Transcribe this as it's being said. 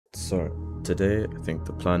So today I think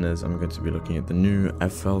the plan is I'm going to be looking at the new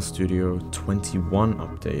FL Studio 21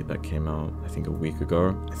 update that came out I think a week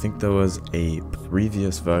ago. I think there was a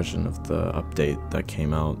previous version of the update that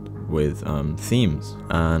came out with themes,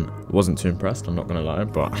 and wasn't too impressed, I'm not gonna lie,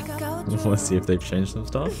 but let's see if they've changed some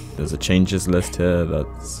stuff. There's a changes list here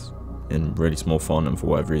that's in really small font, and for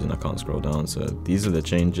whatever reason I can't scroll down, so these are the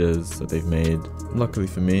changes that they've made. Luckily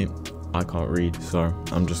for me, I can't read, so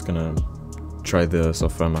I'm just gonna try the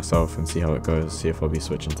software myself and see how it goes, see if I'll be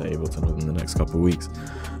switching to Ableton within the next couple of weeks.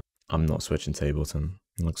 I'm not switching to Ableton,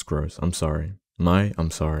 it looks gross, I'm sorry.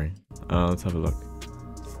 I'm sorry. Let's have a look.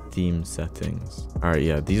 Theme settings. Alright,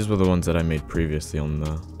 yeah, these were the ones that I made previously on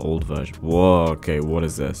the old version. Whoa, okay, what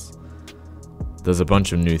is this? There's a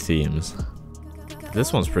bunch of new themes.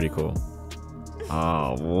 This one's pretty cool.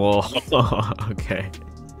 Oh, whoa, okay.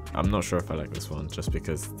 I'm not sure if I like this one, just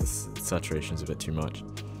because the saturation's a bit too much.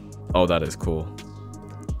 Oh, that is cool.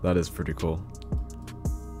 That is pretty cool.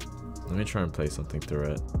 Let me try and play something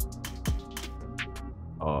through it.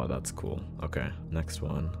 Oh, that's cool. Okay, next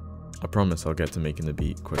one. I promise I'll get to making the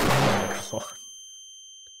beat quicker.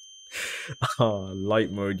 Oh,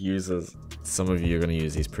 light mode users. Some of you are going to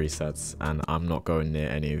use these presets, and I'm not going near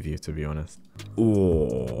any of you, to be honest.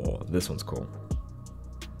 Oh, this one's cool.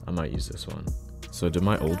 I might use this one. So do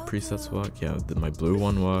my old presets work? Yeah, my blue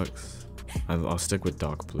one works. I'll stick with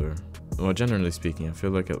dark blue. Well, generally speaking, I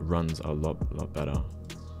feel like it runs a lot better.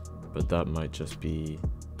 But that might just be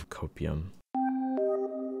copium.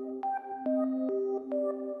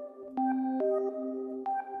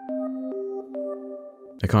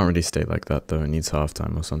 I can't really stay like that though, it needs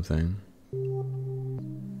halftime or something.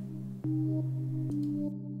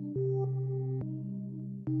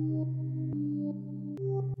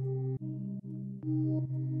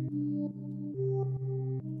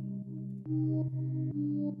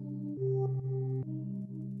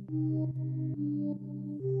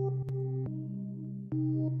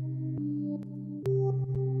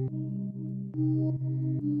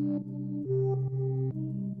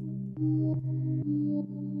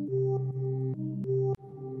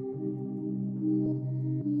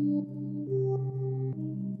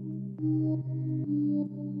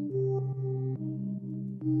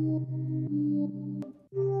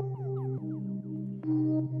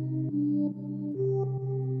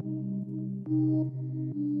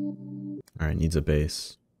 Alright, needs a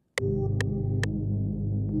bass.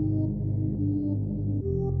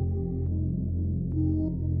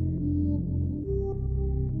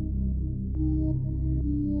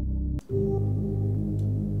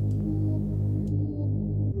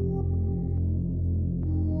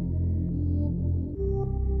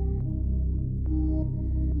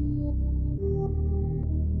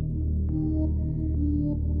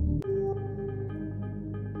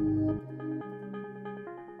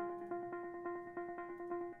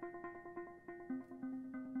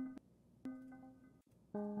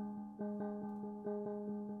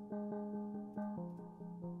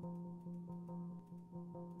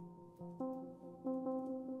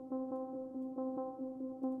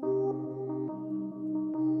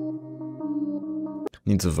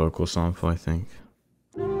 Needs a vocal sample, I think.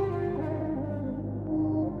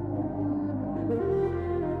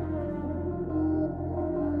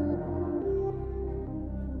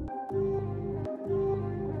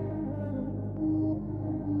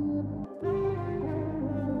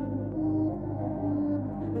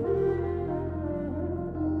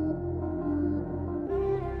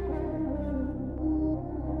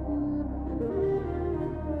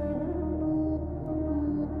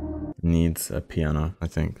 Needs a piano, I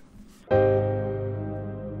think.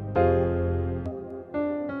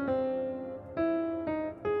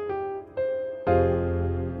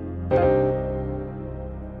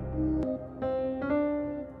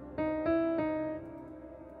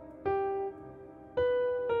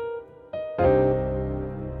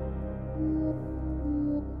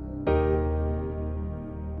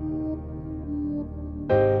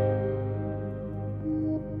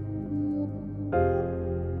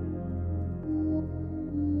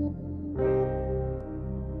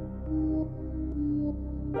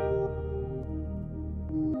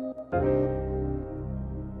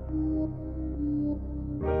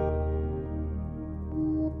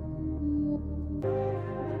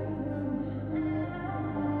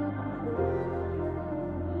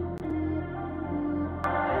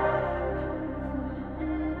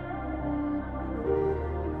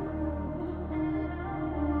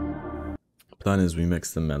 Plan is we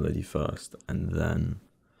mix the melody first and then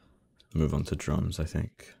move on to drums, I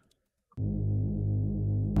think.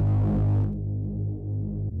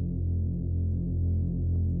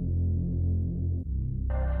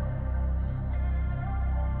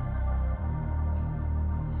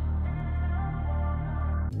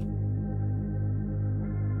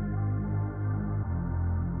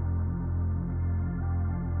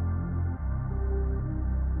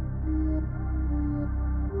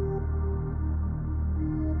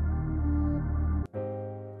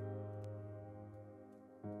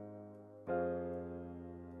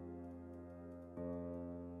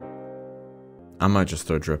 I might just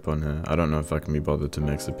throw drip on here. I don't know if I can be bothered to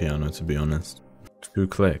mix the piano, to be honest. 2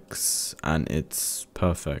 clicks and it's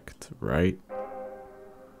perfect, right?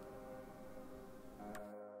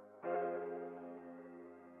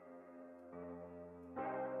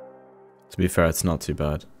 To be fair, it's not too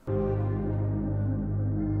bad.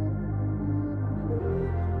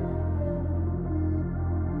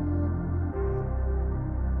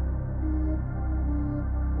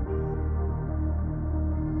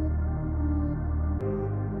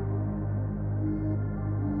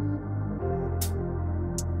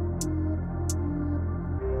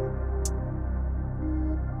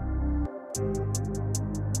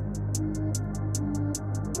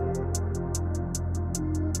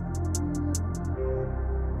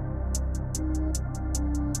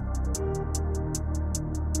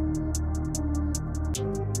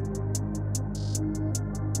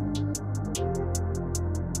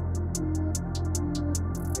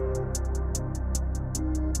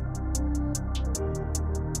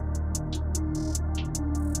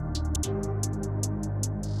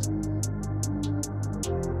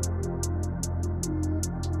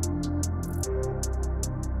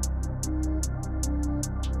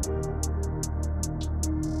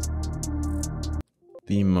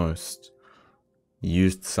 The most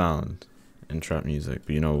used sound in trap music,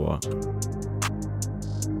 but you know what?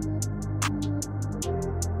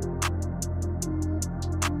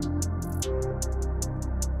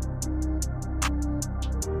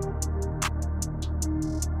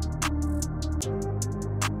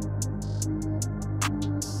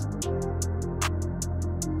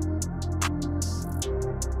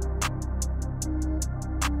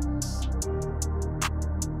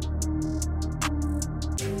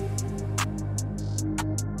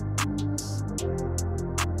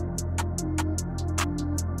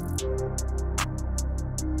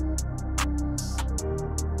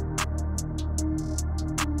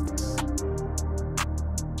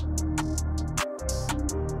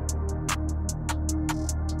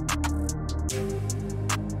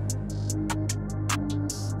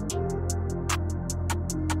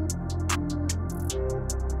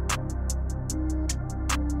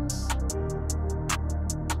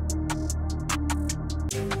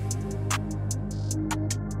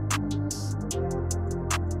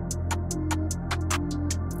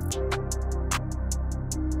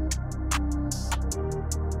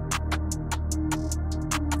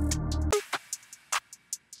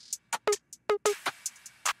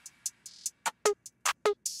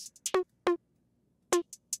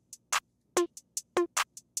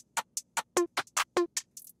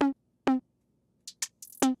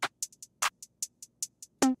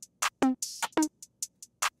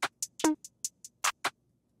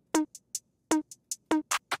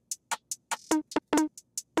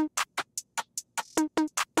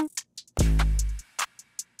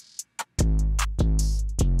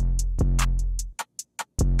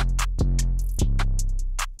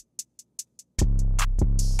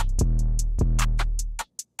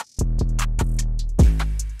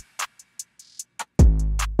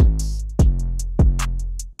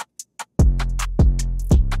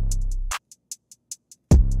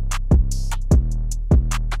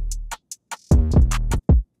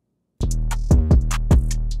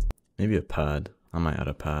 Maybe a pad. I might add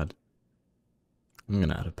a pad. I'm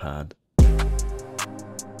gonna add a pad.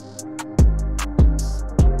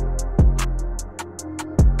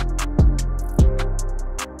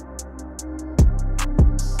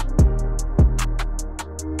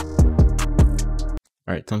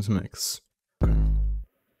 Alright, time to mix.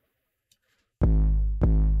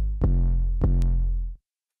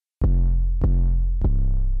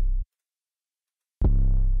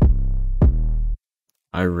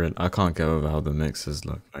 I can't get over how the mixes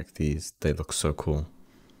look like these. They look so cool.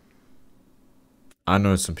 I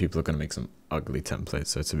know some people are gonna make some ugly templates,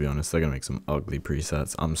 so to be honest, they're gonna make some ugly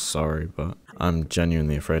presets. I'm sorry, but I'm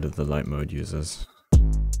genuinely afraid of the light mode users.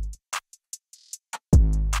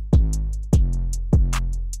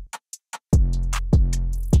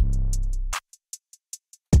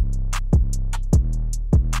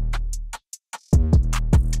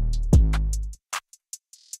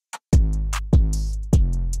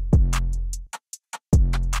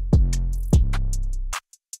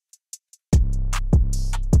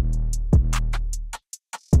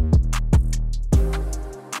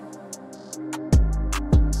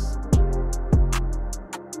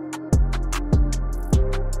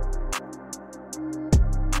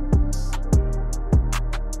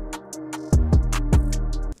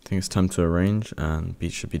 I think it's time to arrange and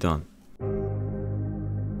beat should be done.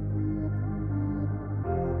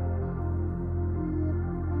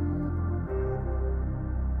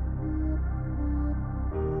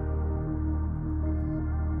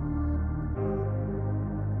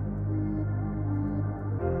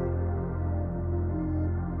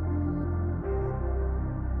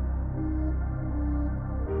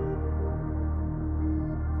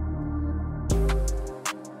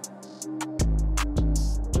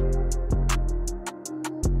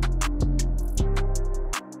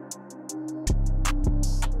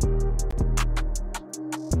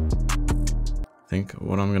 think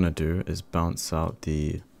what I'm gonna do is bounce out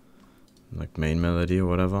the like main melody or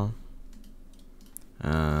whatever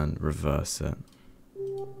and reverse it.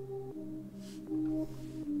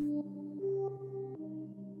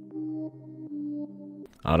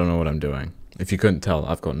 I don't know what I'm doing. If you couldn't tell,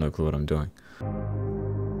 I've got no clue what I'm doing.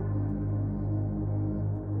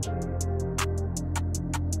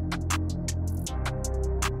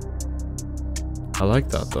 I like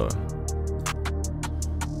that though.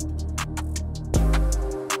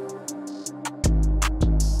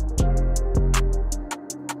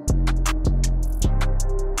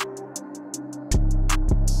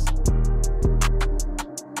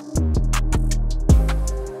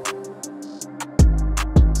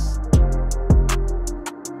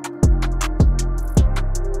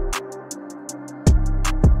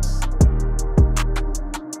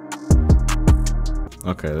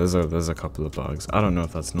 Okay, there's a couple of bugs. I don't know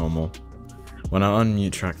if that's normal. When I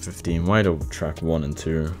unmute track 15, why do track 1 and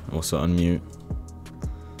 2 also unmute?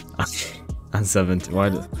 And 17,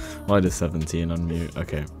 why does 17 unmute?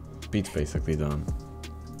 Okay, beat's basically done.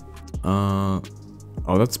 Oh,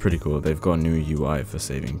 that's pretty cool. They've got a new UI for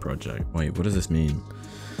saving project. Wait, what does this mean?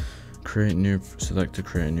 Select to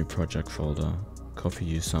create a new project folder. Copy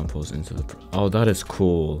use samples into the oh, that is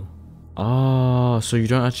cool. Ah, so you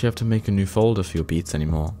don't actually have to make a new folder for your beats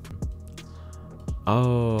anymore.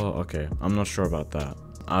 Oh, okay. I'm not sure about that.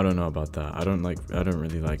 I don't know about that. I don't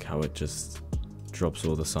really like how it just drops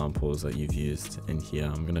all the samples that you've used in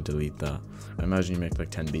here. I'm gonna delete that. I imagine you make like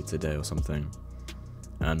 10 beats a day or something,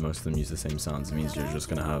 and most of them use the same sounds. It means you're just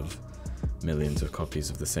gonna have millions of copies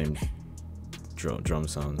of the same drum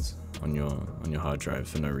sounds on your hard drive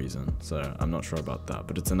for no reason. So I'm not sure about that,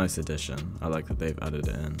 but it's a nice addition. I like that they've added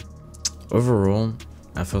it in. Overall,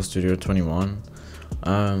 FL Studio 21,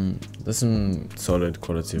 there's some solid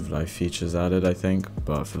quality of life features added, I think,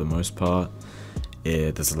 but for the most part,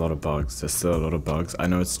 there's a lot of bugs. There's still a lot of bugs. I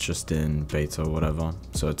know it's just in beta or whatever,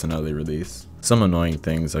 so it's an early release. Some annoying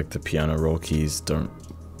things like the piano roll keys don't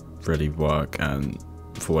really work, and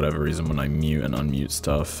for whatever reason when I mute and unmute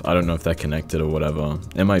stuff, I don't know if they're connected or whatever.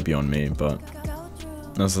 It might be on me, but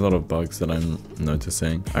there's a lot of bugs that I'm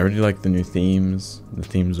noticing. I really like the new themes. The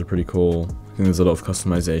themes are pretty cool. I think there's a lot of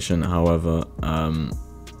customization. However,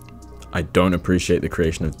 I don't appreciate the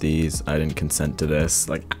creation of these. I didn't consent to this.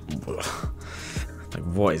 Like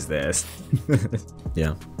what is this?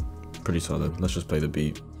 Yeah, pretty solid. Let's just play the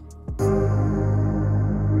beat.